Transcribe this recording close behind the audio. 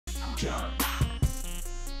Boy,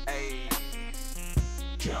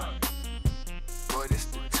 this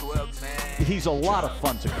the 12, man. He's a lot of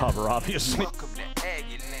fun to cover, obviously. Welcome to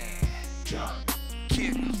Aggie Land.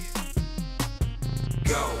 Kick.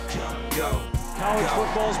 Go. College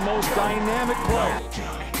football's most dynamic player.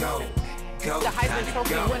 Go. The Heisman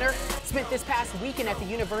Trophy winner spent this past weekend at the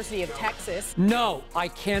University of Texas. No, I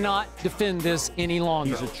cannot defend this any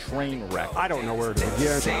longer. He's a train wreck. I don't know where to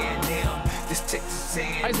begin.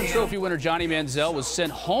 Heisman Trophy winner Johnny Manziel was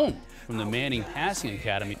sent home from the Manning Passing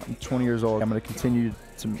Academy. I'm 20 years old. I'm going to continue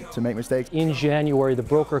to make mistakes. In January, the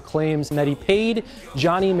broker claims that he paid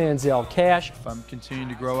Johnny Manziel cash. If I'm continuing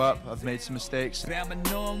to grow up, I've made some mistakes.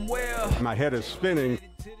 My head is spinning.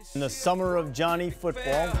 In the summer of Johnny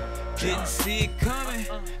football, Didn't see it coming,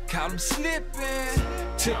 caught him slipping.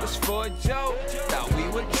 Took us for a joke, thought we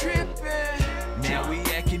were tripping. Now we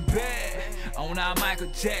acting bad on our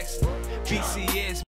Michael Jackson, BCS.